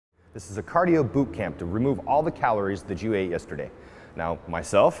This is a cardio boot camp to remove all the calories that you ate yesterday. Now,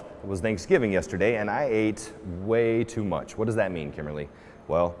 myself, it was Thanksgiving yesterday and I ate way too much. What does that mean, Kimmerle?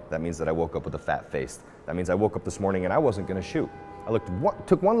 Well, that means that I woke up with a fat face. That means I woke up this morning and I wasn't gonna shoot. I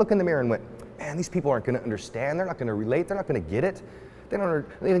took one look in the mirror and went, man, these people aren't gonna understand, they're not gonna relate, they're not gonna get it. They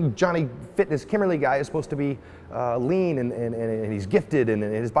think Johnny Fitness Kimmerle guy is supposed to be lean and he's gifted and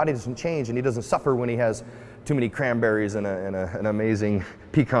his body doesn't change and he doesn't suffer when he has too many cranberries and an amazing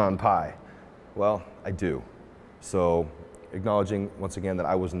pecan pie. Well, I do. So acknowledging once again that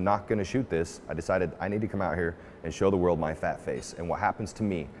I was not gonna shoot this, I decided I need to come out here and show the world my fat face and what happens to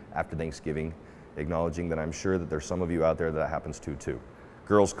me after Thanksgiving, acknowledging that I'm sure that there's some of you out there that happens to too.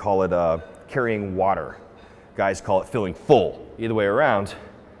 Girls call it carrying water. Guys call it feeling full. Either way around,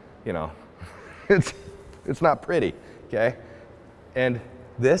 you know, it's not pretty, okay? And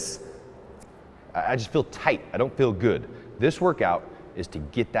this, I just feel tight. I don't feel good. This workout is to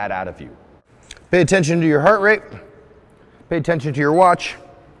get that out of you. Pay attention to your heart rate. Pay attention to your watch.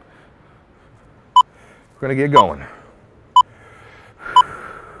 We're gonna get going.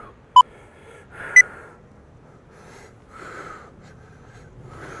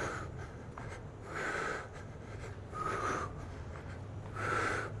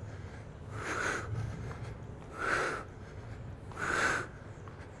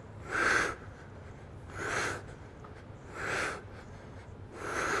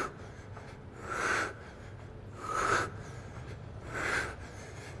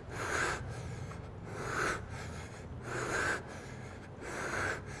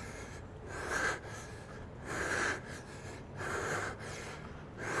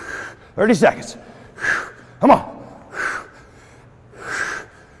 30 seconds. Come on.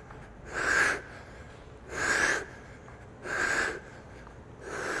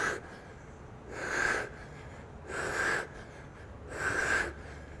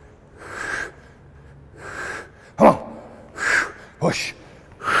 Come on. Push.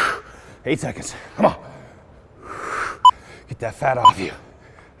 8 seconds. Come on. Get that fat off you.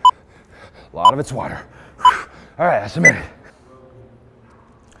 A lot of it's water. All right, that's a minute.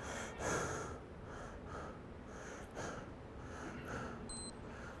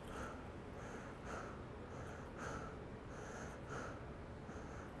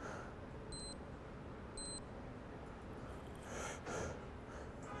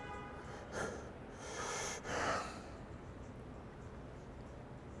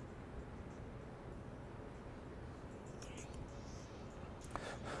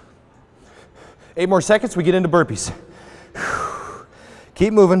 Eight more seconds, we get into burpees.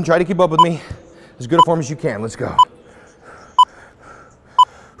 Keep moving, try to keep up with me. As good a form as you can, let's go.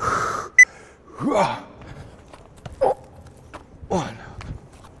 One.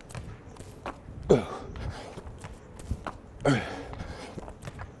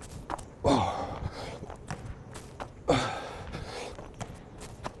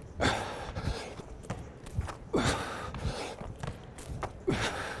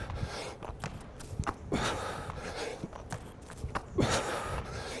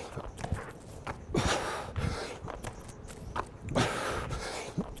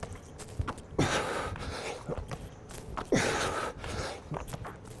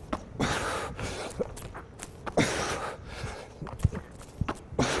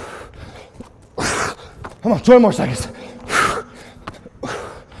 Come on, 20 more seconds.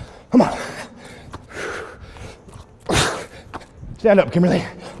 Come on. Stand up, Kimmerle.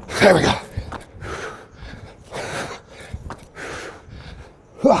 There we go.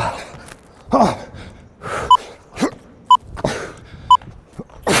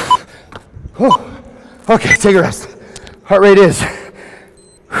 Okay, take a rest. Heart rate is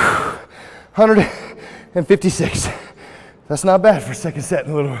 156. That's not bad for a second set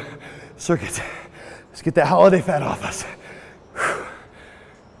in a little circuit. Let's get that holiday fat off us.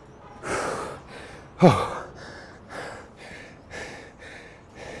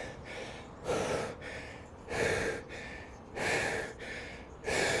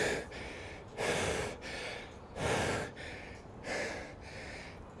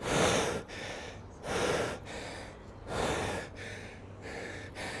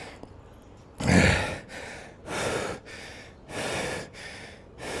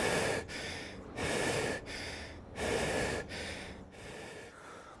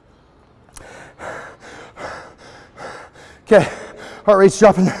 Okay, heart rate's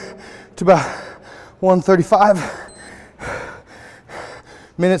dropping to about 135.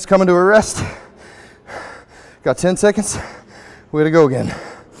 Minutes coming to a rest. Got 10 seconds. Way to go again.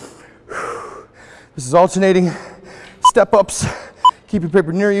 This is alternating step ups. Keep your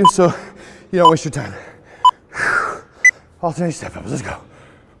paper near you so you don't waste your time. Alternating step ups, let's go.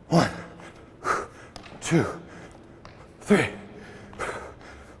 1, 2, 3,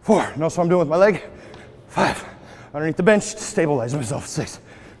 4. Notice what I'm doing with my leg. 5. Underneath the bench to stabilize myself. 6.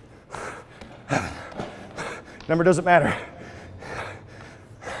 7. Number doesn't matter.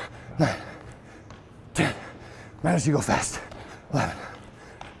 9. 10. Matters you go fast. 11.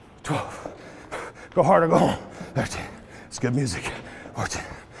 12. Go hard or go home. 13. It's good music. 14.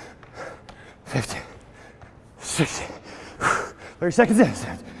 15. 16. 30 seconds in.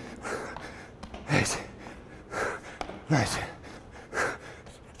 17. 18. 19.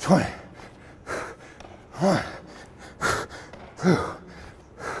 20. 1. 2.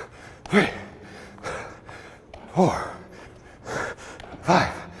 3. 4.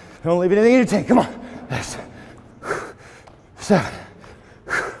 5. Don't leave anything in your tank. Come on. 6. 7.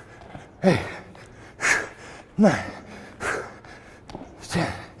 8. 9.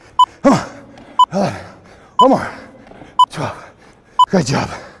 10. Come on. 11. One more. 12. Great job.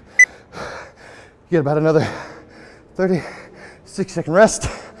 Get about another 36-second rest.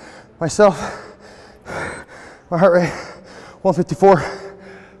 Myself, my heart rate, 154.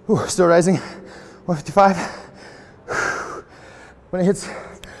 Ooh, still rising. 155. When it hits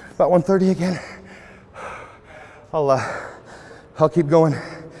about 130 again, I'll keep going,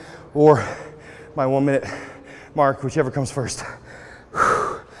 or my 1 minute mark, whichever comes first.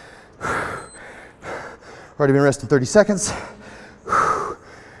 Already been resting 30 seconds.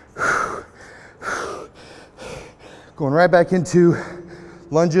 Going right back into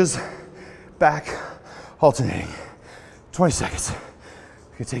lunges, back, alternating. 20 seconds.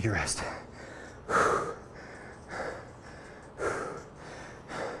 You can take your rest.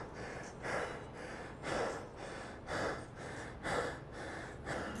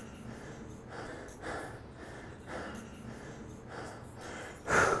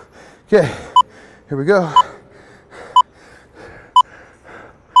 Okay, here we go.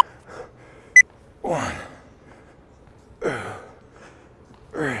 1, 2,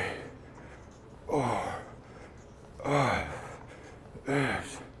 3, 4, 5,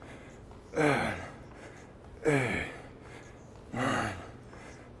 6, 7, 8, 9,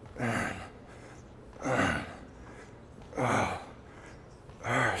 10, 11, 12,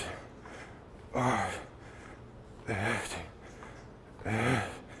 13, 14, 15, 16.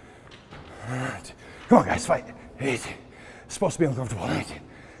 Come on, guys, fight. 18. It's supposed to be uncomfortable. 19.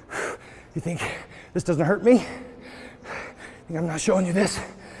 You think this doesn't hurt me? You think I'm not showing you this?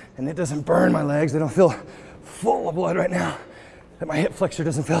 And it doesn't burn my legs. They don't feel full of blood right now. That my hip flexor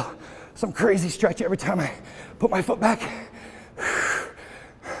doesn't feel some crazy stretch every time I put my foot back.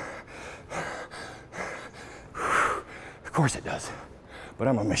 Of course it does. But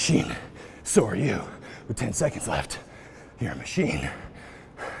I'm a machine. So are you. With 10 seconds left. You're a machine.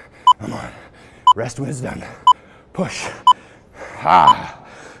 Come on. Rest when it's done. Push. Ah.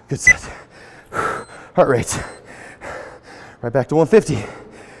 Good set. Heart rate. Right back to 150.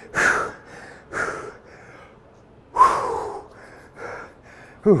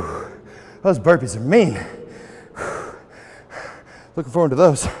 Whew. Those burpees are mean. Looking forward to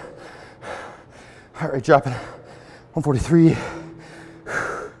those. Heart rate dropping. 143.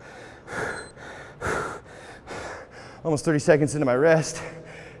 Almost 30 seconds into my rest.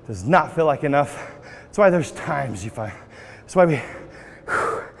 Does not feel like enough. That's why there's times you find. That's why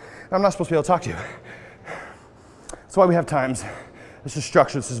I'm not supposed to be able to talk to you. That's why we have times. This is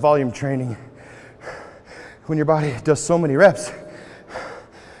structure, this is volume training. When your body does so many reps,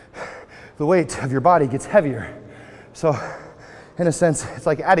 the weight of your body gets heavier. So in a sense, it's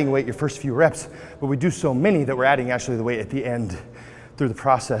like adding weight your first few reps, but we do so many that we're adding actually the weight at the end through the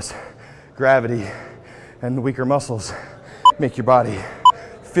process. Gravity and the weaker muscles make your body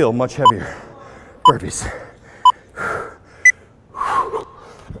feel much heavier. Burpees.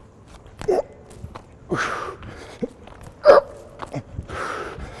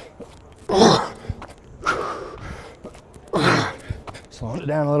 Slowing it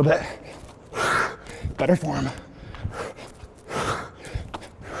down a little bit. Better form.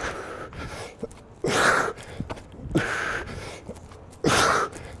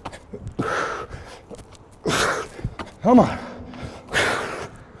 Come on.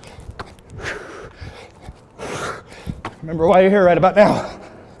 Remember why you're here right about now.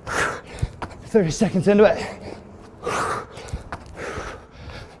 30 seconds into it.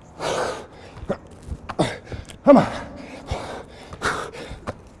 Come on.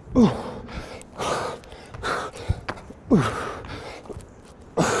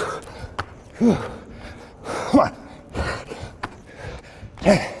 Come on.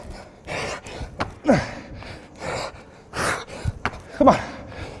 10. Come on.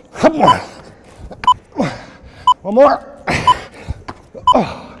 Couple more. One more.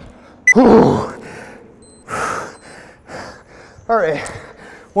 Whew. All right,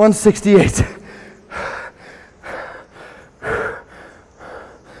 168.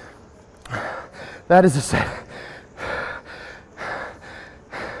 That is a set.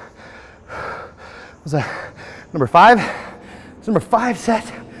 Was that number 5? It's number 5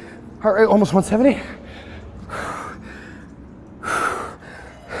 set. Heart rate almost 170.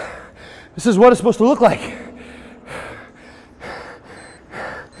 This is what it's supposed to look like.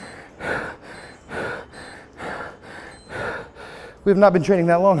 We have not been training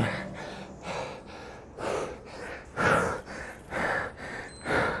that long.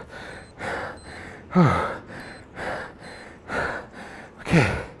 Okay,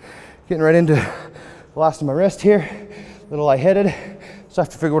 getting right into the last of my rest here. A little lightheaded, so I have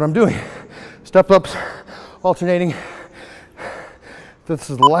to figure what I'm doing. Step ups, alternating. This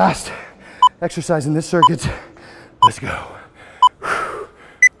is the last exercise in this circuit. Let's go.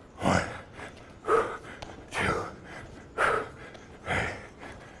 1, 2, 3,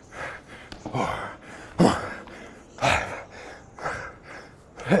 4, 5,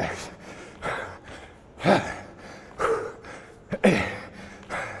 6, 7, 8,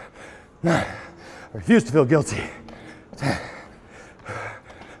 9. I refuse to feel guilty. 10.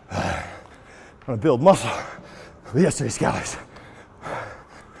 I'm gonna build muscle with yesterday's calories.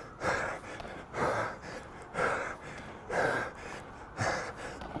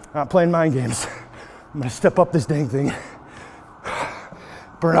 Not playing mind games. I'm gonna step up this dang thing.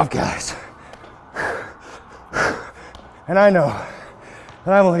 Burn off calories. And I know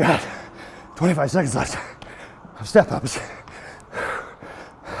that I've only got 25 seconds left of step ups.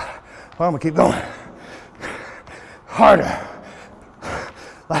 Well, I'm gonna keep going. Harder.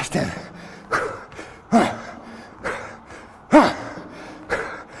 Last 10.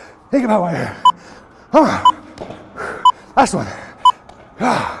 Think about why you're here. Last one.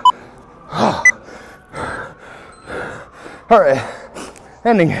 All right,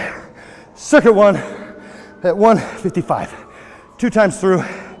 ending circuit 1 at 1:55. 2 times through,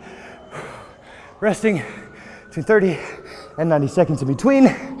 resting between 30 and 90 seconds in between.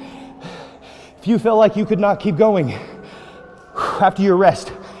 If you felt like you could not keep going after your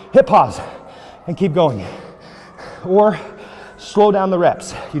rest, hit pause and keep going. Or slow down the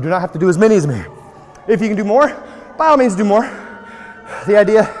reps. You do not have to do as many as me. If you can do more, by all means do more. The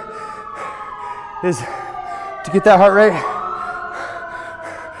idea is to get that heart rate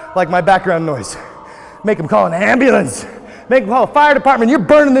like my background noise. Make them call an ambulance. Make them call a fire department. You're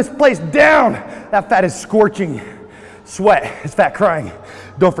burning this place down. That fat is scorching sweat. It's fat crying.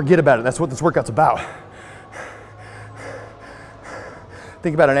 Don't forget about it. That's what this workout's about.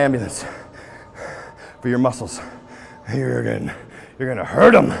 Think about an ambulance for your muscles. You're gonna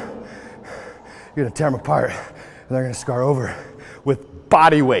hurt them. You're gonna tear them apart, and they're gonna scar over with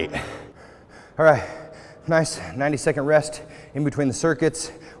body weight. All right, nice 90-second rest in between the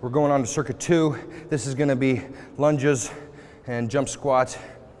circuits. We're going on to circuit 2. This is gonna be lunges and jump squats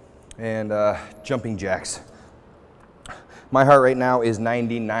and jumping jacks. My heart rate now is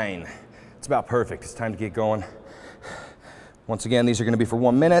 99. It's about perfect. It's time to get going. Once again, these are gonna be for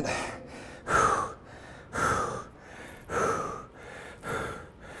 1 minute.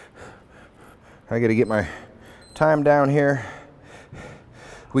 I gotta get my time down here.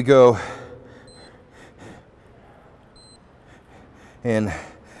 We go in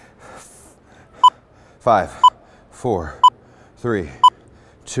 5, 4, 3,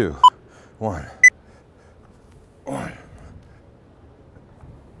 2, 1. 1,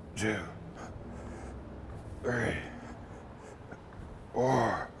 2, 3,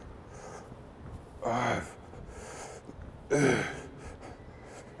 4, 5,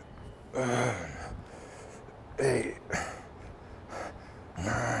 8,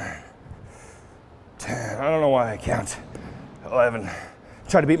 9, 10. I don't know why I count. 11.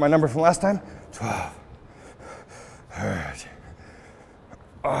 Try to beat my number from last time. 12. 13.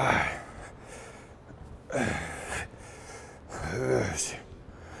 14.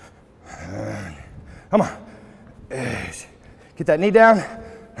 Come on. 8. Get that knee down.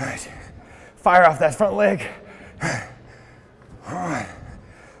 Nice. Fire off that front leg. 1.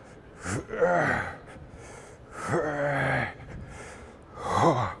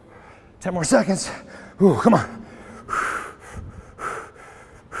 10 more seconds. Ooh, come on.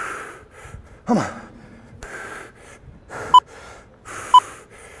 Come on.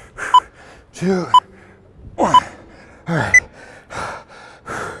 2, 1. All right.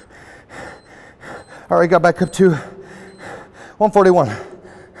 All right, got back up to 141.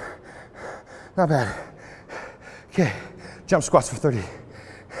 Not bad. Okay, jump squats for 30.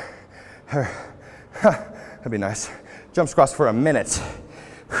 That'd be nice. Jump squats for a minute.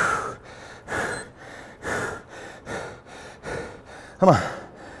 Come on.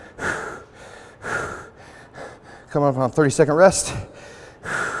 Come up on a 30-second rest.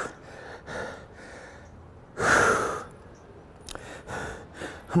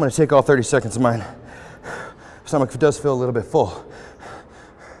 I'm gonna take all 30 seconds of mine. Stomach does feel a little bit full.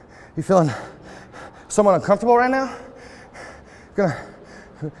 You feeling somewhat uncomfortable right now?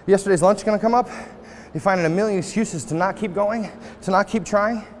 Yesterday's lunch gonna come up? You finding a million excuses to not keep going, to not keep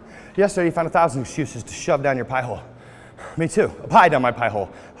trying? Yesterday you found 1,000 excuses to shove down your pie hole. Me too, a pie down my pie hole.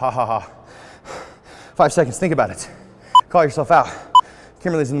 Ha ha ha. 5 seconds, think about it. Call yourself out.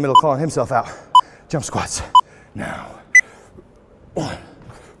 Kimmerle's in the middle calling himself out. Jump squats. Now. 1,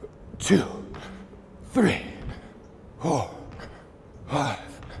 2, 3, 4, 5,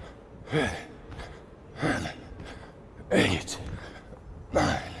 6, 7, 8,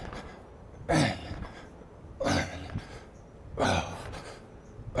 9, 10, 11, 12,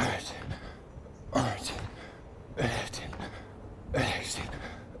 13, 14, 15, 16,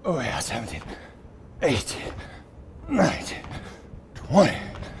 oh yeah, 17, 18, 19, 20.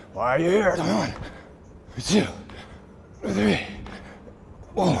 Why are you here? 21, 22, 23,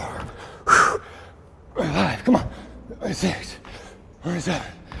 4, 5, come on, 26, 27,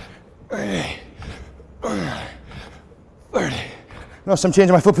 28, 29, 30. Notice I'm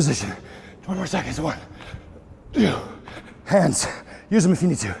changing my foot position. 20 more seconds. 1, 2, hands. Use them if you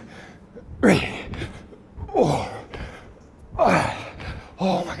need to. 3, 4, 5.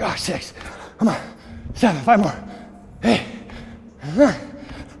 Oh my gosh, 6. Come on. 7, 5 more. 8, 9,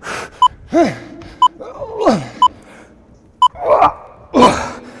 10, 11.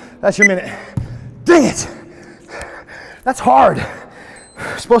 That's your minute. Dang it. That's hard.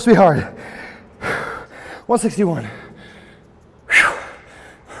 It's supposed to be hard. 161.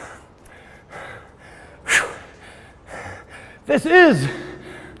 This is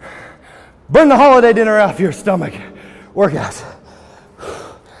burn the holiday dinner off your stomach workout.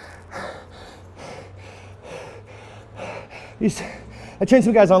 I trained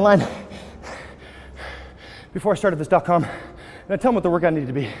some guys online before I started this.com, and I tell them what the workout needed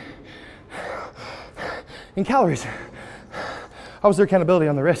to be. In calories, I was their accountability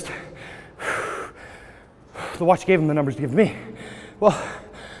on the wrist. The watch gave them the numbers to give to me. Well,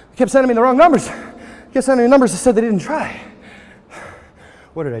 they kept sending me the wrong numbers. They kept sending me numbers that said they didn't try.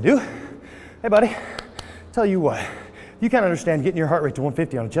 What did I do? Hey buddy, tell you what, you can't understand getting your heart rate to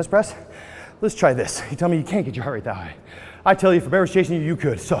 150 on a chest press. Let's try this. You tell me you can't get your heart rate that high. I tell you, if a bear was chasing you, you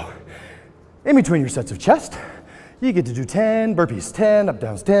could. So, in between your sets of chest, you get to do 10 burpees, 10 up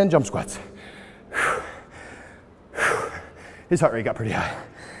downs, 10 jump squats. His heart rate got pretty high.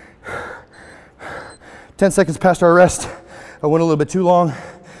 10 seconds past our rest, I went a little bit too long.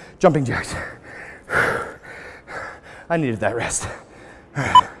 Jumping jacks. I needed that rest.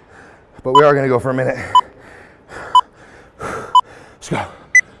 But we are gonna go for a minute. Let's go.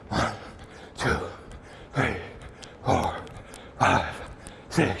 1, 2, 3, 4, 5,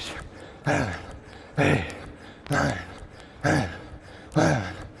 6, 7, 8, 9, 10,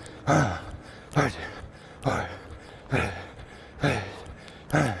 11, 12, 13, 14, 15, 16,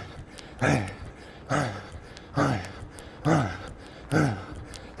 17, 18, 19, 20, 21, 22,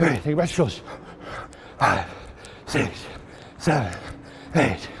 23. Take it back to shoulders. 5, 6, 7,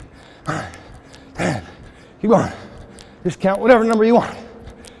 8, 9, 10. Keep going. Just count whatever number you want.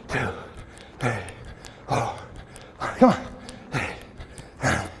 2, 3, 4. Come on. 8,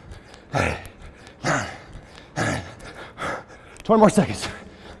 9, 8, 9, 10. 20 more seconds.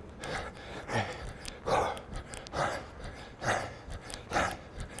 3, 4, 5, 9, 10.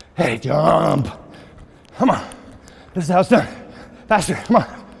 Hey, jump. Come on. This is how it's done. Faster. Come on.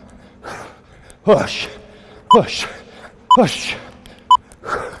 Push. Push. Push.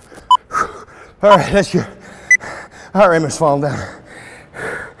 All right, that's your heart rate was falling down.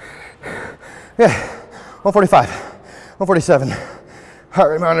 Yeah, 145, 147.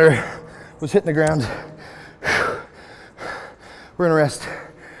 Heart rate monitor was hitting the ground. We're gonna rest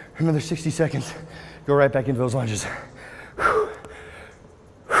another 60 seconds. Go right back into those lunges.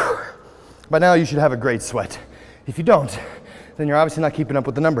 By now you should have a great sweat. If you don't, then you're obviously not keeping up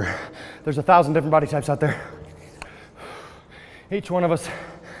with the number. There's 1,000 different body types out there. Each one of us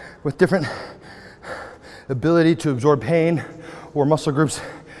with different ability to absorb pain or muscle groups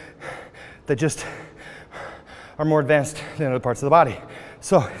that just are more advanced than other parts of the body.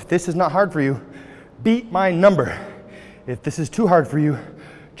 So if this is not hard for you, beat my number. If this is too hard for you,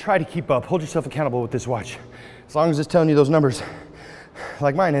 try to keep up. Hold yourself accountable with this watch. As long as it's telling you those numbers,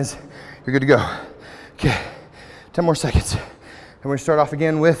 like mine is, you're good to go. Okay, 10 more seconds. And we're gonna start off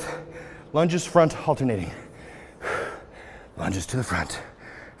again with lunges front alternating. Lunges to the front.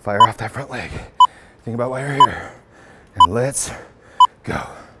 Fire off that front leg. Think about why you're here. And let's go.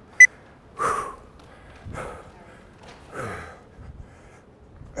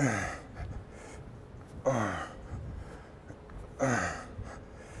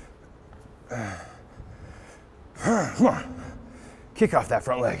 Come on. Kick off that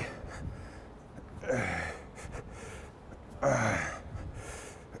front leg.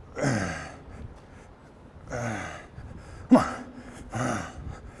 Come on.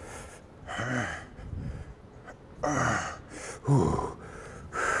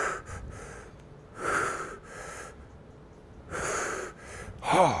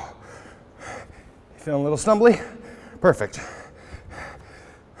 Feeling a little stumbly? Perfect.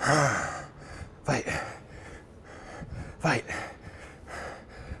 Fight. Fight.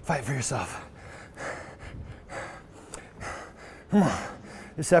 Fight for yourself. Come on.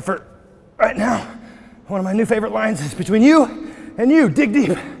 This effort right now, one of my new favorite lines is between you and you. Dig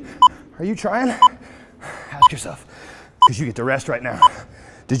deep. Are you trying? Ask yourself, because you get to rest right now.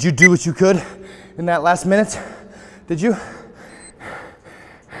 Did you do what you could in that last minute? Did you?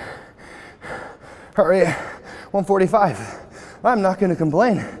 Heart rate 145. I'm not going to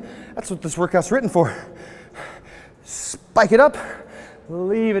complain. That's what this workout's written for. Spike it up,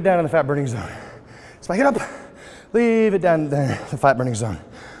 leave it down in the fat burning zone. Spike it up, leave it down in the fat burning zone.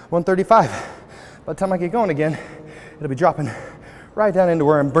 135. By the time I get going again, it'll be dropping right down into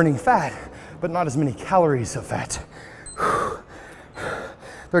where I'm burning fat, but not as many calories of fat.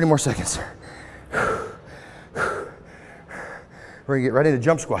 30 more seconds. We're gonna get right into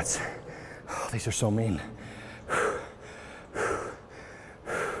jump squats. Oh, these are so mean.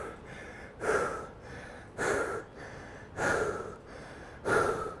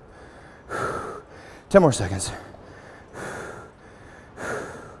 10 more seconds.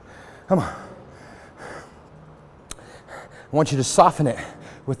 Come on. I want you to soften it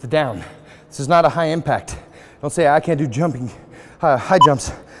with the down. This is not a high impact. Don't say I can't do jumping, high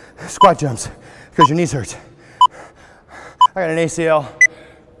jumps, squat jumps, because your knees hurt. I got an ACL,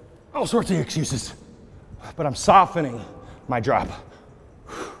 all sorts of excuses, but I'm softening my drop.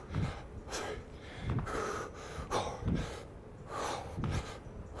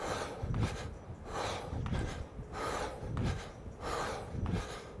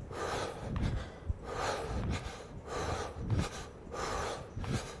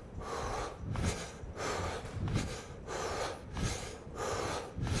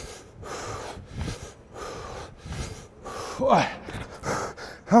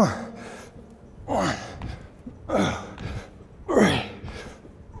 Come on. 1, 3,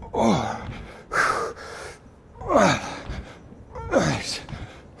 4, 5, 6.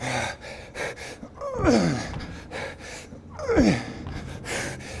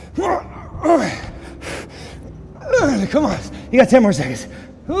 Come on. You got 10 more seconds.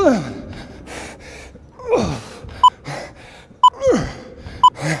 One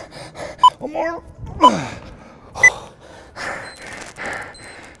more.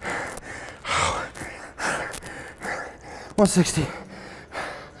 160.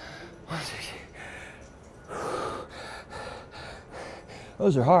 160.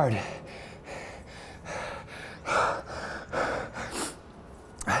 Those are hard.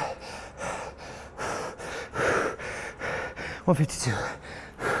 $152.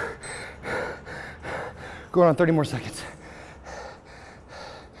 Going on 30 more seconds.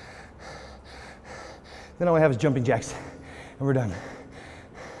 Then all I have is jumping jacks, and we're done.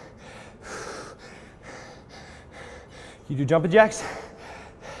 You do jumping jacks?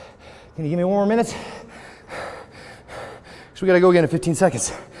 Can you give me 1 more minute? Because we gotta go again in 15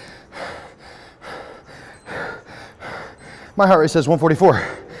 seconds. My heart rate says 144.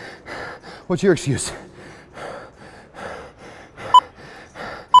 What's your excuse?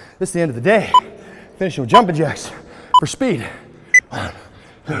 This is the end of the day. Finishing with jumping jacks for speed. 1,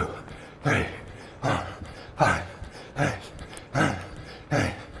 2, 3, 4, 5, 6, 7,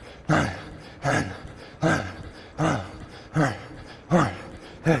 8, 9, 10, 11, 12, 13, 14,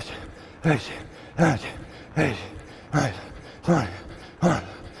 15, 16, 17, 18, 19,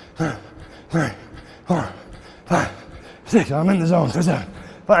 20, 3, 4, 5, 6. I'm in the zone. 7.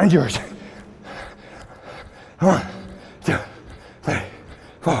 Find yours. 1, 2, 3,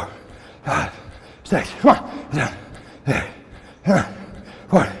 4, 5, 6. Come on. 7, 8, 9,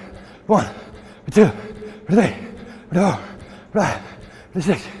 40. 1, 2, 3, 4, 5,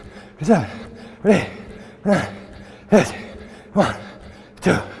 6, 7, 8, 9, 10. 1,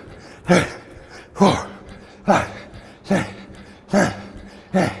 2, 3, 4, 5, 6, 7,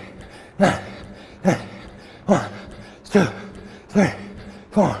 8, 9, 10. 1, 2, 3,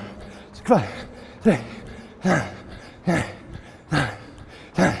 4, 5, 6, 7, 8, 9,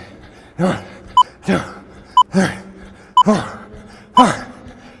 10. 1, 2, 3, 4, 5.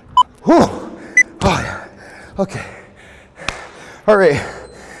 Heart rate,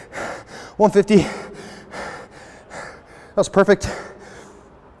 150. That was perfect.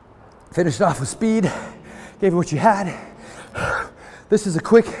 Finished off with speed, gave it what you had. This is a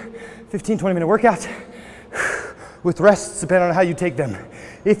quick 15-20 minute workout with rests depending on how you take them.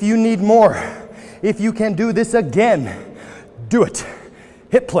 If you need more, if you can do this again, do it.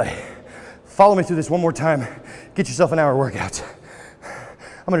 Hit play. Follow me through this one more time. Get yourself an hour workout.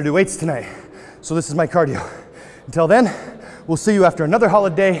 I'm gonna do weights tonight, so this is my cardio. Until then, we'll see you after another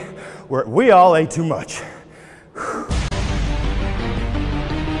holiday where we all ate too much.